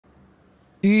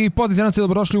I pozdrav,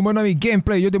 dobrodošli u moj novi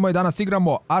gameplay. Ljudi moji, danas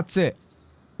igramo AC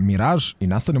Mirage i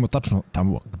nastavljamo tačno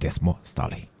tamo gdje smo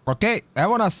stali. Ok,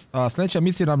 evo nas, sljedeća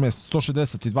misija nam je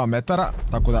 162 metara,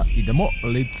 tako da idemo,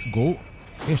 let's go.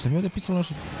 Šta mi je ovdje pisalo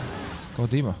nešto kao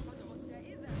da ima?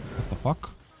 What the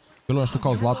fuck? Bilo nešto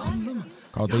kao zlatno,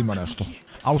 kao da ima nešto.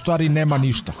 A u stvari nema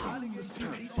ništa.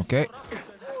 Ok,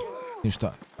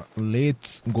 ništa,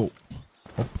 let's go.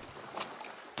 Hop.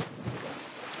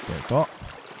 To je to.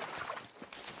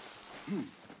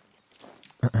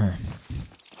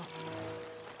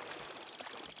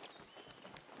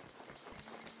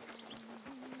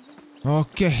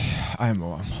 Ok, ajmo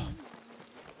ovamo.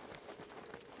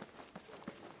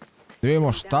 Da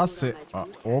vidimo šta se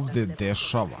ovdje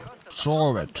dešava.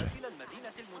 Čoveče.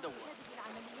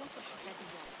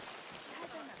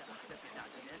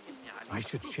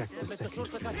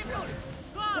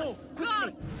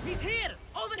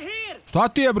 Šta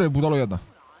ti je bre, budalo jedna?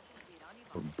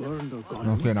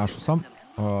 Ok, našao sam.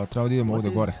 Treba da idemo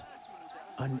ovdje gore.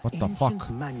 What the fuck?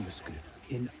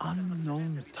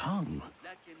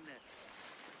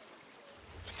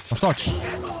 A šta ćeš?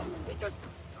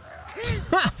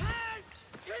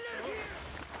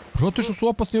 Zato što su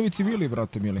opasni ovi civili,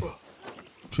 brate mili.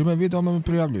 Čime video me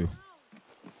prijavljuju.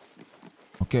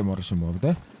 Ok, morat ćemo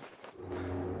ovdje.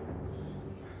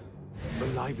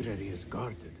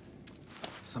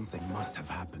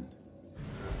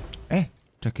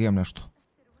 Čekaj, imam nešto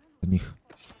od njih.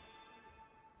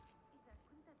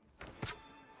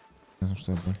 Ne znam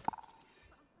što je bolje.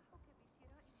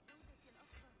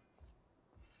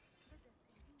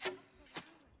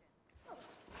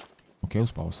 Ok,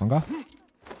 uspao sam ga.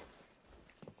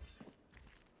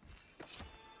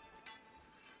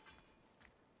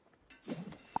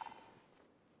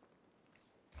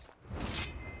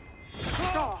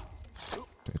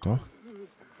 To je to.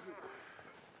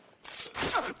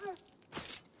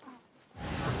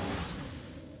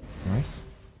 Nice.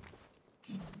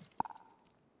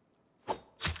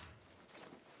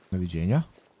 Doviđenja.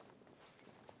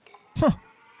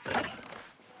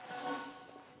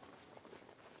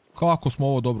 Kako smo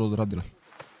ovo dobro odradili.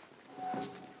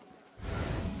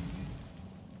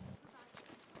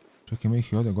 Čekajmo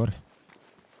ih i ovdje gore.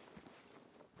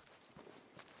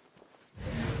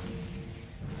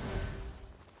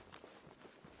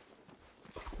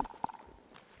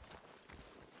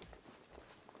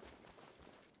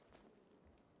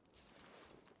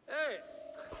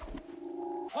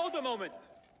 Hold a moment.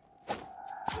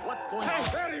 What's going on?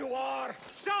 There you are!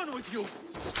 Down with you!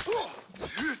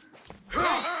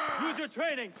 Use your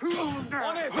training!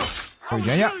 On it!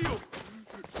 Doviđenja.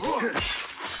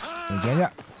 Doviđenja.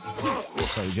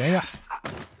 Doviđenja.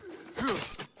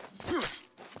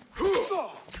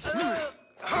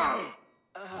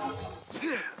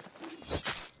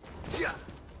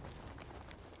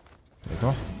 To je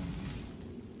to.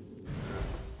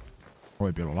 Ovo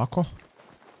je bilo lako.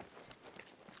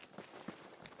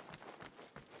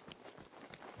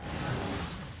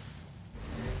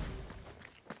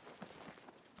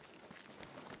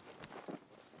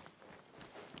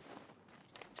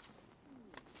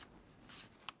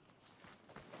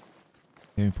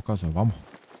 Ja mi pokazao ovamo.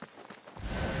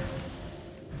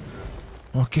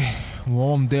 Ok, u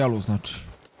ovom delu znači.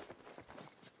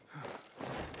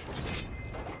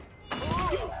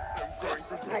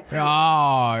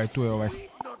 Jaj, tu je ovaj.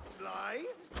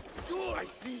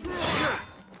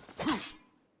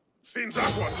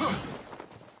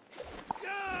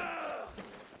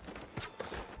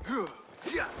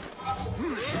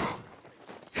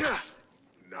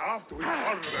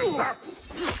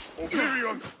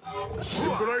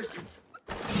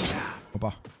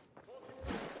 Opa.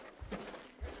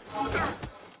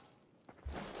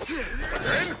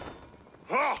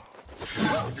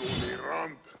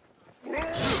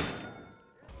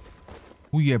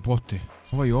 Ujebote,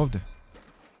 ovaj je ovdje.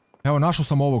 Evo, našao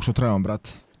sam ovog što trebam, brate.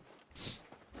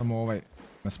 Samo ovaj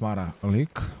me smara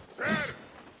lik.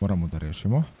 Moramo da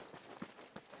rešimo.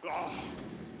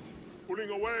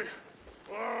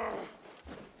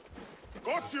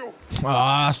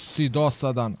 Si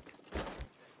dosadan.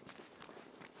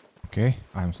 Ok,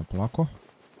 ajmo sad polako.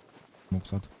 Mogu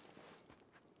sad.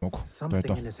 Mogu, to je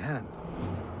to.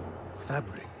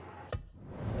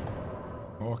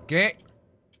 Ok.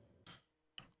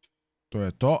 To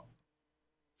je to.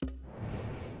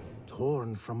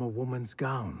 Torn from a woman's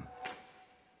gown.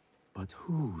 But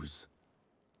whose?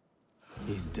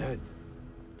 He's dead.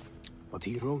 But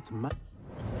he wrote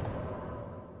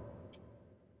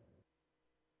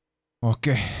Ok.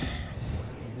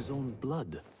 in his own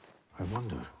blood. I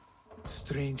wonder.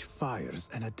 Strange fires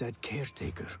and a dead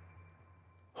caretaker.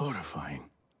 Horrifying.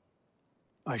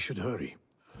 I should hurry.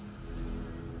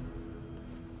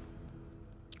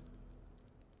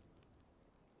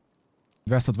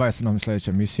 220 nam je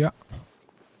sljedeća misija.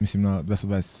 Mislim na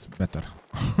 220 metara.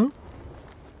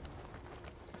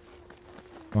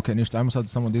 Ok, ništa, ajmo sad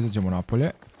samo da izađemo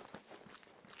napolje.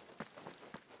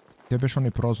 Gdje je beš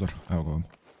onaj prozor? Evo ga vam.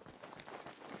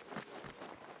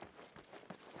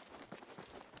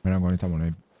 Evo ga tamo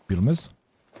onaj pilmez.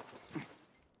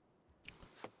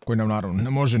 Koji nam naravno ne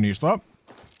može ništa.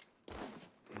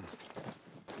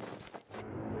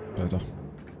 To je to.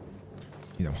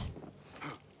 Idemo.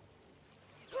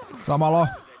 Samo malo.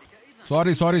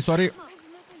 Sorry.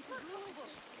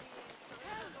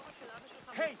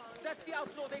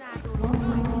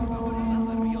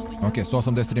 Ok,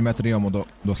 183 metra imamo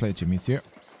do sljedeće misije.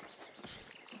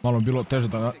 Malo je bilo teže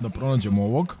da pronađemo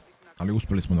ovog, ali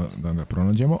uspjeli smo da ga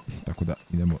pronađemo, tako da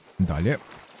idemo dalje.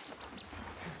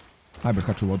 Ajde,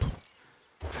 skaču u vodu.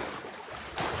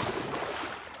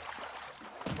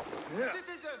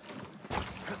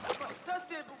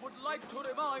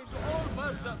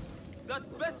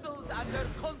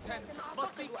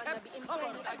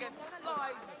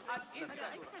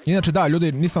 Inače da,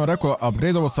 ljudi, nisam rekao,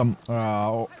 upgradeovao sam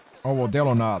ovo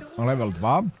delo na level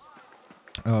 2.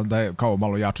 Da je kao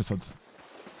malo jače sad.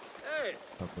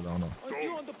 Tako da ono...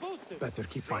 Better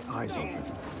keep my eyes open.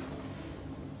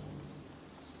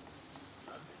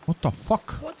 What the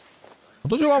fuck?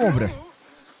 Dođe ovamo, bre.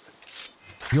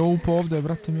 Jo, upao ovdje,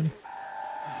 brate mili.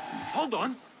 Hold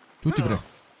on. Čuti, bre.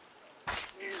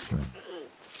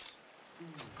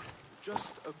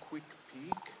 Just a quick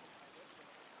peek.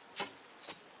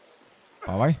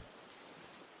 Pavaj.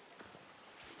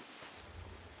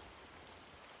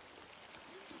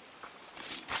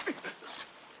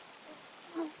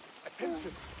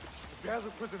 Attention. Bear the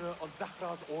prisoner on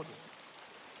ZAHRA's order.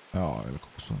 Jao, ili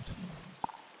kako su ovdje.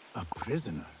 A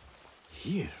prisoner?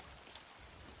 Here?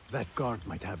 That guard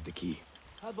might have the key.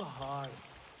 Abahai.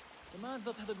 The man's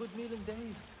not had a good meal in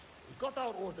days. We got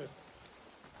our orders.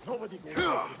 Nobody goes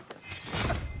out.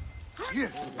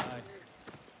 Guy.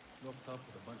 Locked up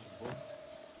with a bunch of books.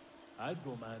 I'd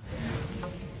go mad.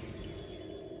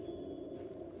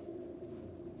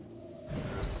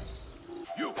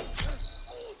 You!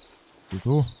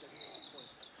 Tu.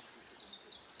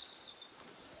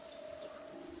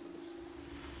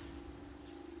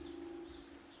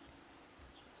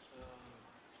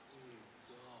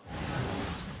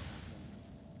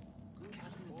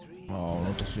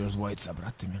 Ono to su još dvojica,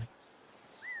 brate mili.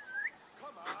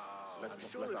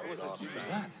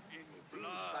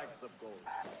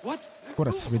 What?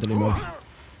 Kurac, vidjeli me ovdje.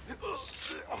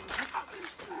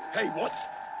 Hey, what?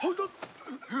 Hold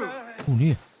on!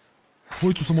 Nije.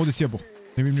 Dvojicu sam ovdje sjebao.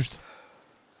 Ne vidim ništa.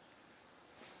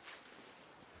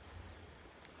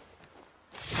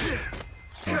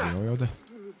 Ovdje.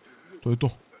 To je to.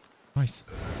 Nice.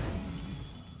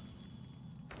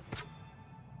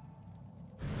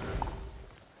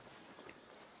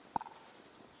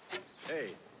 Hey.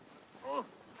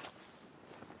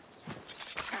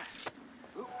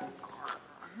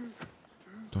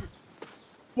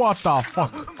 What the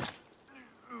fuck?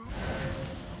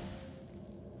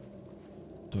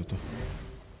 To je to.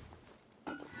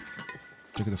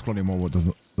 Čekaj da sklonimo ovo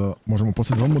da možemo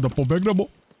poslije znamo da pobegnemo.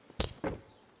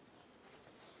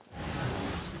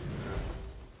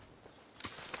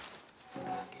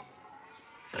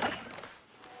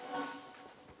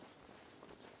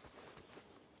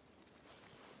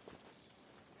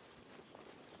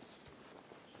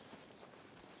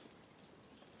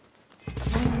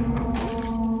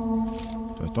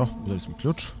 To, uzeli smo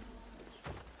ključ.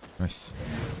 Nice.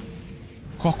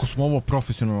 Kako smo ovo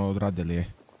profesionalno odradili,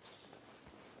 je.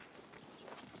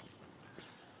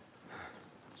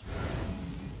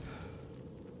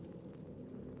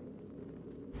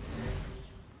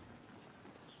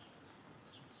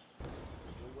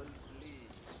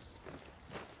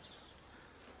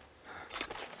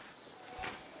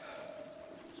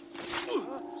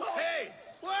 Hey!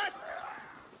 What?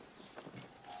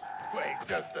 Wait,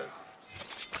 just a...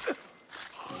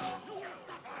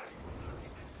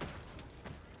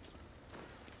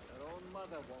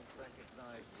 won't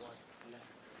recognize what's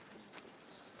left.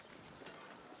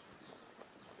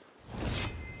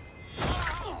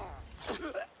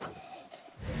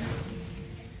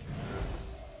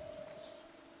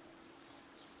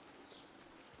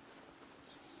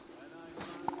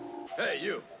 Hey,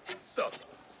 you! Stop!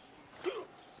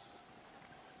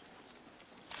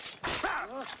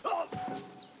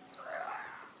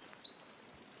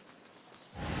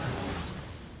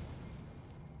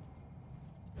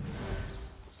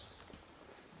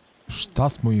 Šta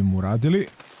smo im uradili?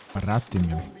 Brate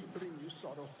mili.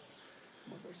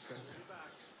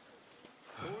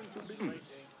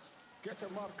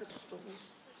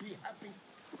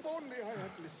 If only I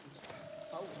had listened.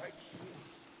 How right she is.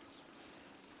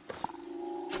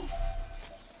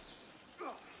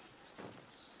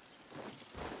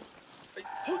 Hey,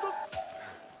 hold on!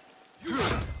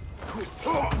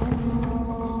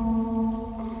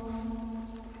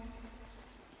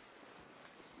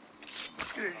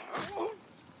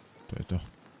 To je to.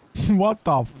 What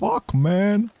the fuck,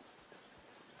 man?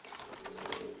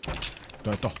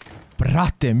 To je to.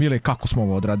 Brate, mili, kako smo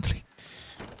ovo odradili?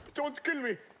 Don't kill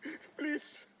me,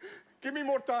 please. Give me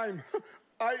more time.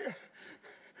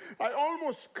 I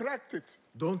almost cracked it.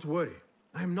 Don't worry.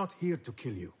 I'm not here to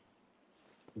kill you.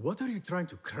 What are you trying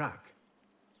to crack?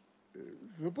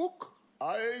 The book.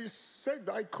 I said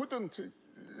I couldn't.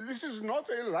 This is not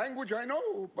a language I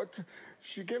know, but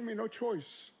she gave me no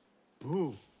choice.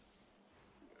 Who?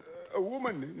 A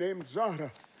woman named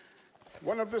ZAHRA.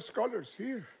 One of the scholars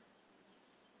here.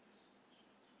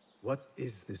 What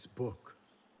is this book?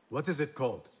 What is it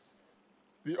called?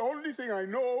 The only thing I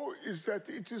know is that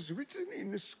it is written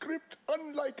in a script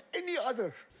unlike any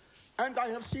other. And I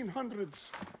have seen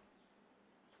hundreds.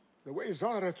 The way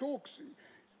ZAHRA talks,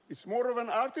 it's more of an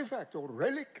artifact or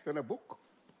relic than a book.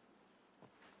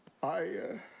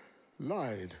 I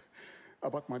lied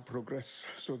about my progress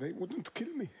so they wouldn't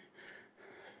kill me.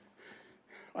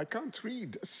 I can't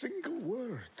read a single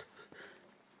word.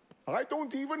 I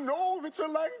don't even know if it's a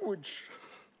language.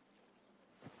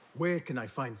 Where can I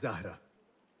find ZAHRA?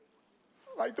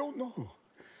 I don't know.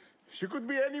 She could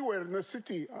be anywhere in the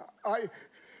city. I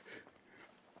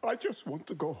just want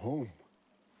to go home.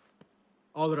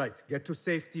 All right, get to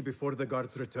safety before the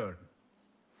guards return.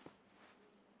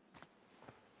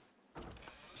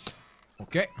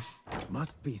 Okay.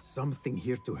 Must be something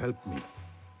here to help me.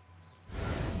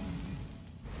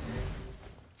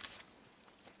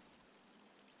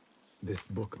 This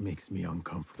book makes me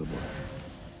uncomfortable.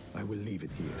 I will leave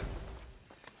it here.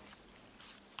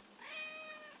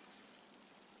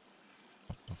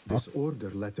 This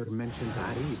order letter mentions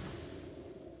Arib.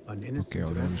 An innocent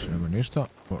ovdje više nema reference. ništa.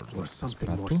 Or something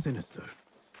more sinister.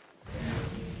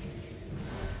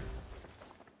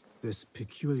 This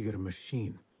peculiar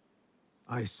machine.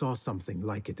 I saw something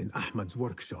like it in Ahmad's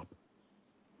workshop.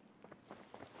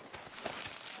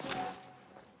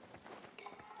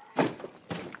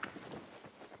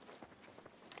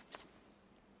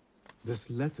 This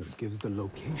letter gives the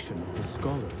location of the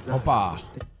scholar's Opa.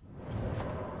 estate.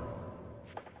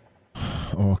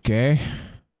 Okej.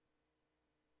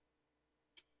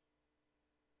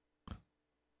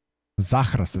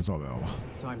 ZAHRA se zove ovo.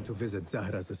 Time to visit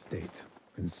ZAHRA's estate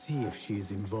and see if she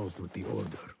is involved with the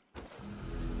order.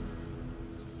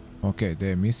 Okej, gdje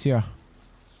je misija?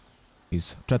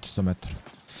 Iz 400 metara.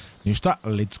 Ništa,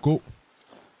 let's go.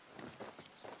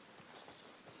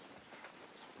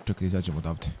 Čekaj, izađemo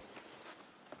odavde.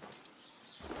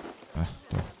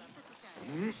 To.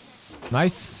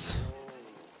 Nice.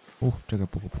 Čekaj,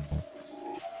 pokupim ovo.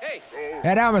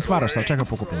 Nema me smaraš sad, čekaj,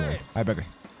 pokupim ovo. Aj, begaj.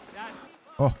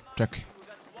 Čekaj.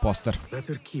 Poster.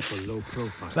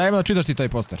 Šta ima da čitaš ti taj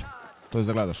poster? To je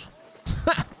da gledaš.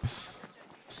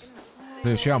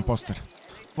 Još jedan poster.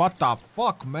 What the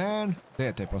fuck, man? Gdje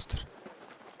je taj poster?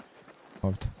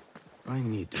 Ovdje.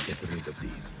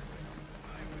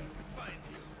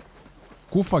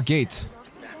 Kufa gate.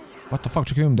 What the fuck,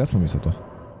 čekaj, imam gdje smo mi sad to?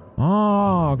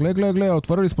 Gle,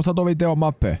 otvorili smo sad ovaj deo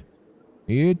mape.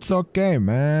 It's okay,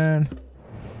 man.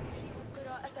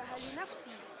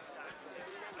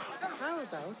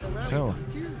 Šta je ovo?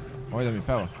 Ovo da mi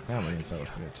peva. Nema da mi pevaš,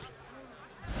 prijatelj.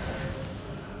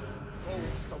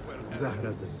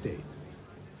 ZAHRA's estate,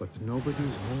 but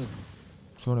nobody's home.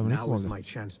 Što nema nikom Now is ovdje?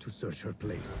 my chance to search her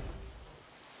place.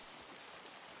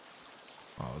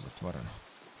 Ovo, zatvoreno.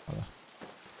 Pa da.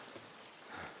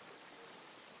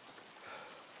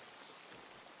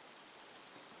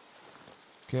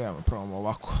 Okej, ajmo probamo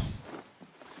ovako.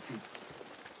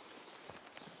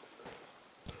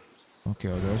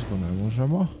 Okej, ovdje ozgo ne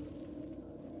možemo.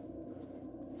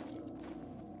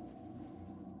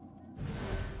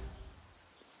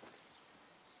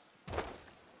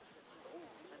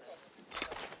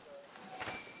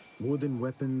 Wooden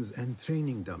weapons and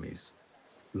training dummies.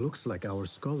 Looks like our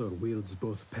scholar wields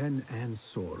both pen and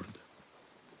sword.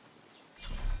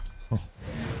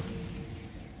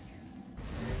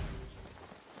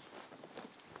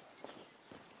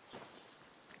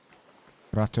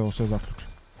 Brate, ovo sve je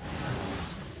zaključeno.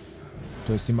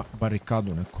 To jest ima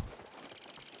barikadu neku.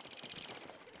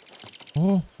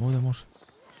 Ovdje može.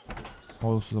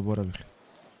 Ovo su zaboravili.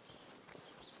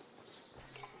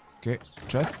 Okej,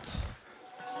 chest.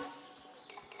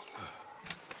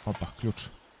 Opa, ključ.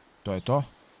 To je to.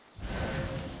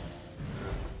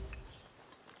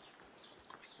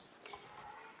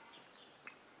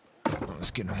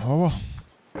 skinemo ovo.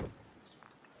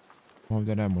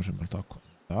 Ovdje ne možemo, tako?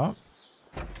 Da.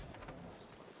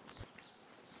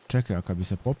 Čekaj, a kad bi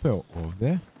se popeo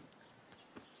ovdje...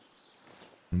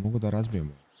 Ne mogu da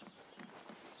razbijemo.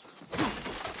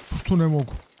 Što ne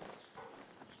mogu?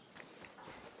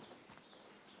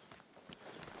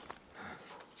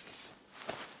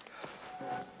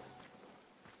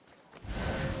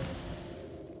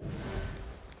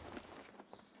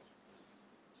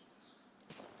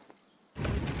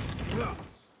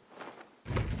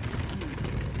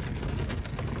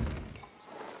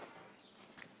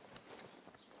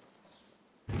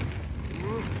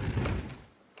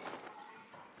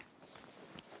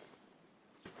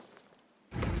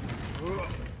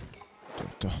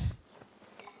 To.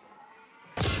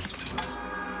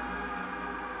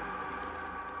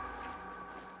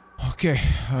 Okej,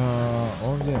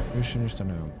 ovdje više ništa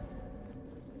nemamo.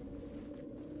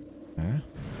 Ne?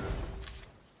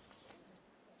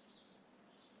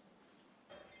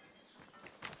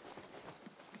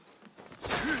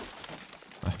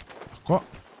 Tako.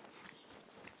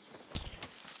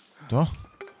 To.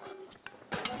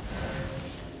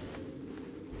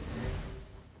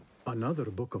 Another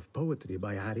book of poetry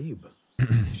by Arib.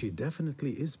 She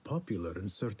definitely is popular in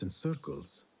certain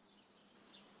circles.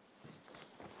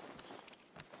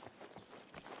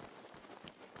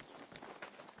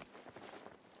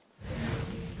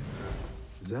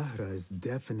 Zahra is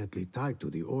definitely tied to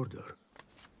the order,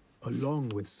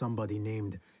 along with somebody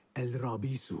named El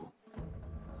Rabisu.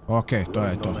 Okej, to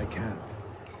je to. No, I can't.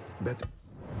 Bet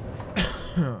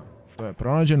To je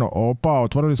pronađeno. Opa,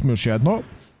 otvorili smo još jedno.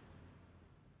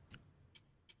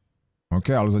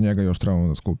 Okej, ali za njega još trebamo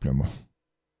da skupljamo.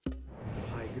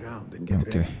 high ground and get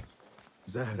Okej. ready.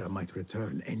 Zahra might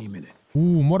return any minute.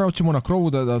 Morat ćemo na krovu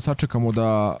da sačekamo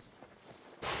da...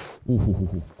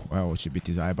 Evo, ovo će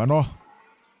biti zajebano.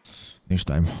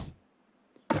 Ništa, ajmo.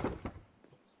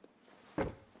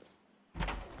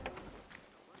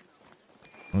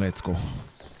 Let's go.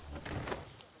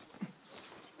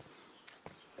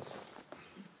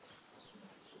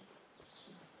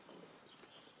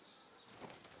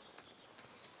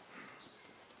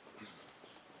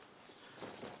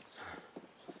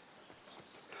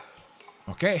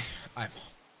 Okej, ajmo.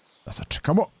 Da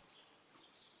sačekamo.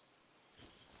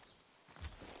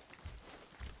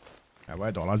 Evo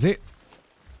je, dolazi.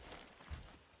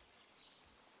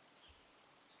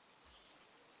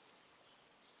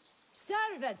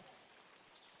 Servants,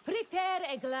 prepare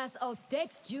a glass of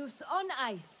date juice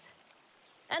on ice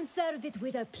and serve it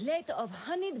with a plate of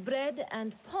honeyed bread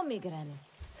and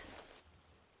pomegranates.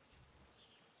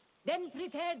 Then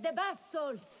prepare the bath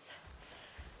salts.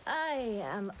 I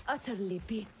am utterly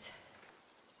beat.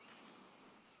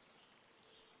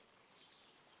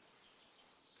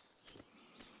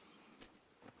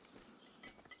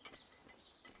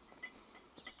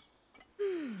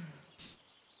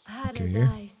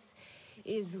 Paradise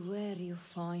is where you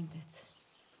find it.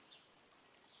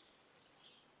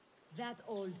 That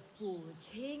old fool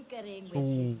tinkering with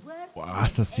his work.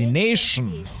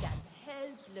 Assassination.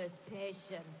 Helpless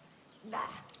patience. Bah.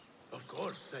 Of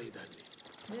course, Sayyidati.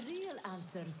 The real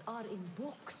answers are in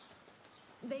books.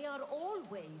 They are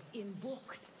always in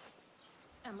books.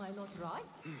 Am I not right?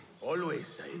 Always,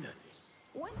 Sayyidati.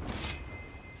 When?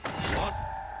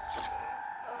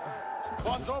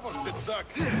 What's over, Sitzak?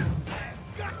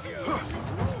 Got you!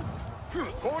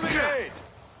 Calling aid!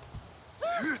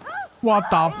 What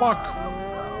the fuck?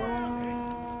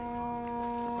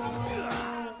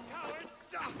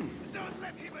 Don't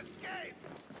let him escape!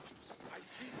 I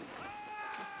see.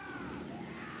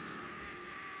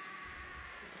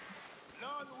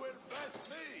 None will best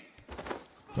me!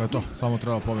 To je to, samo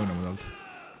treba povinemo, jel te?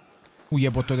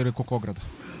 Ujebo, to je rekao kograda.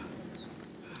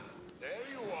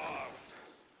 There you are!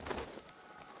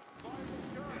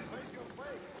 Face your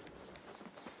face!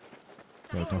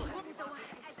 To je to.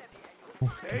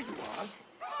 There you are!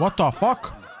 What the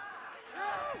fuck?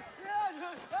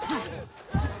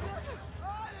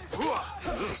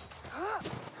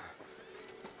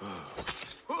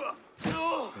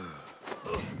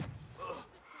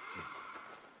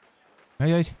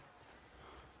 Ej, ej.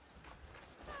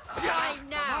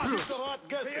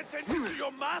 Pay attention to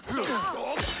your master,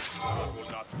 dog! I will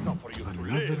not suffer you to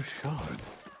live! Another shard.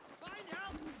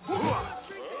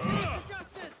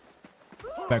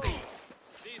 Back.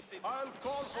 I'll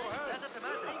call for help!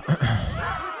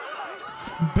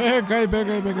 Begaj,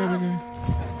 begaj, begaj, begaj.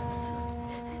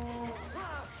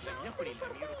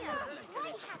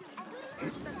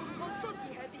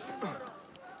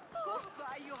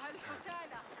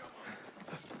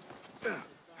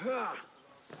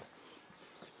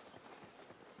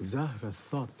 ZAHRA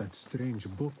thought that strange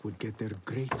book would get their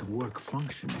great work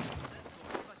functioning.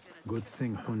 Good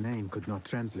thing Hunayn could not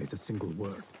translate a single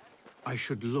word. I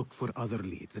should look for other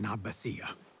leads in Abbasiyah.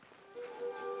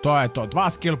 To je to, 2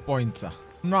 skill pointsa.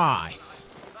 Nice.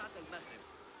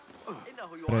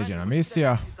 Pređena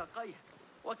misija.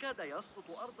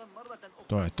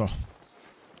 To je to.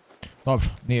 Dobro,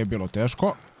 nije bilo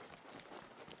teško.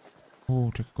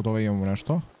 Čekaj, kod ove imamo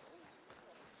nešto.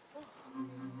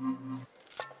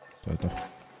 To je to.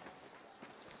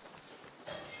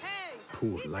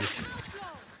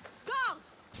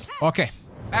 Okej.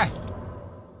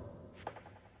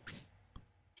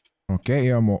 Okej,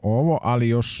 imamo ovo, ali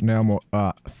još nemamo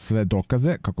sve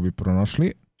dokaze kako bi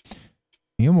pronašli.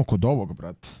 Imamo kod ovog,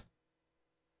 brate.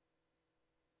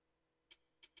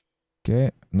 Okej,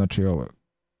 znači ovo je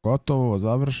gotovo,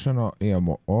 završeno.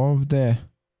 Imamo ovde.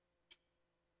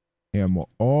 Imamo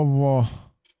ovo.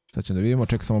 Sad ćemo da vidimo,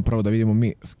 čekaj samo prvo da vidimo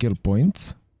mi skill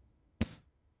points.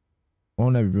 Ovo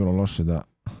ne bi bilo loše da...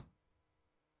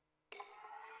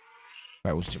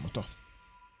 Evo, uzet ćemo to.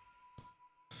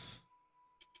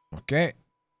 Okej,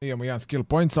 imamo jedan skill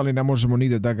points, ali ne možemo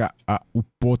nigde da ga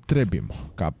upotrebimo.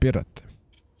 Kapirate?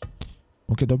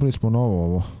 Okej, dobili smo novo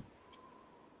ovo.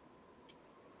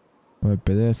 Ovo je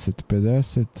 50,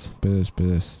 50, 50,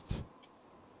 50.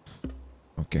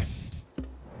 Okej.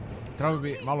 Treba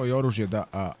bi malo i oružje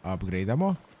da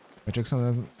upgradeamo. Ček sam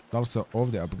ne znam da li se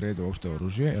ovdje upgrade uopšte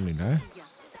oružje ili ne.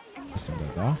 Mislim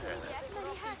da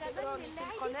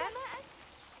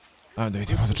da. Da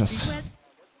vidimo za čas.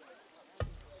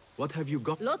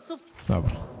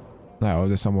 Dobro. Ne,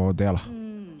 ovdje je samo ovo dela.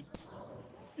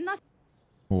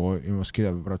 Ovo imamo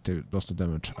skida, brate, dosta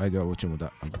damage. Ajde, ovo ćemo da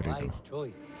upgradeamo.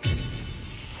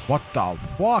 What the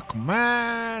fuck,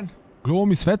 man? Glovo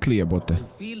mi svetli jebote.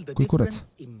 Koji kurac?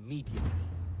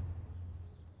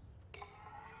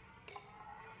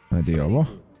 Ajde i ovo.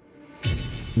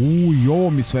 I ovo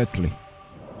mi svetli.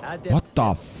 What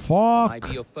the fuck?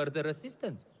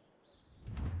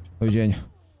 Doviđenja.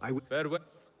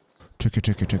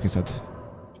 Čekaj sad.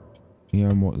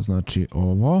 Imamo, znači,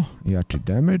 ovo. Jači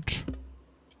damage.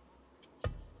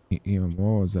 I imamo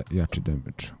ovo za jači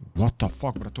damage. What the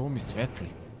fuck, brate, ovo mi svetli.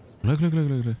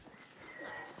 Gle.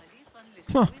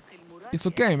 Huh. It's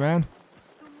okay, man.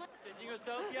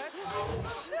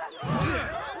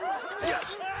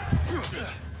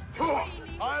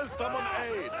 I'll summon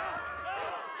aid.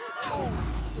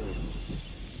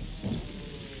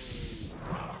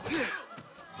 Is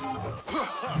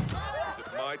it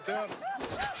my turn?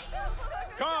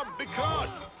 Come, be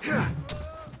crushed.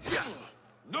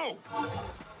 No.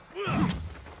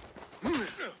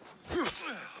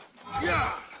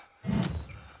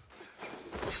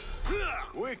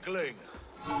 Weakling.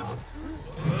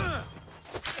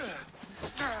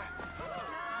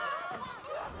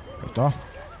 To?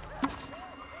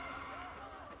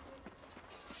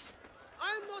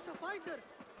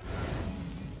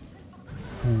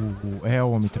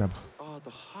 Ovo mi treba.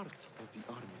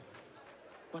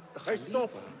 Hey,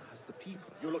 stop.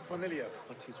 You look familiar.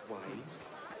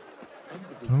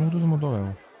 Ne mogu da uzmemo od ove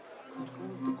ovo.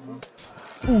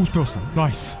 Uspeo sam,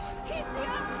 nice.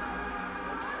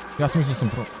 Ja sam mislim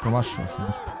da sam promašio, sam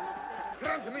uspio.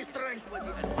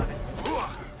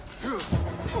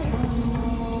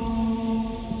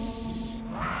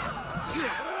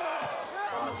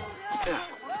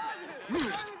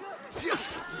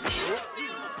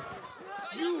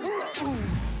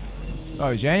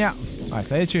 Doviđenja. Ajde,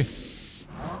 sljedeći.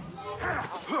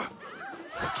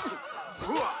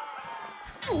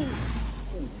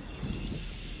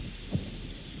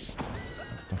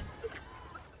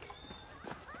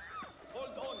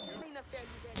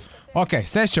 Ok,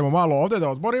 sešćemo malo ovdje da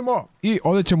odmorimo i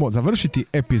ovdje ćemo završiti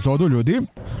epizodu, ljudi.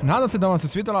 Nadam se da vam se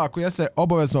svidjela, ako jeste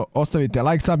obavezno ostavite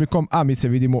like, sub i kom, a mi se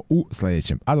vidimo u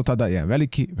sljedećem. A do tada jedan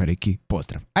veliki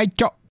pozdrav. Aj, čao!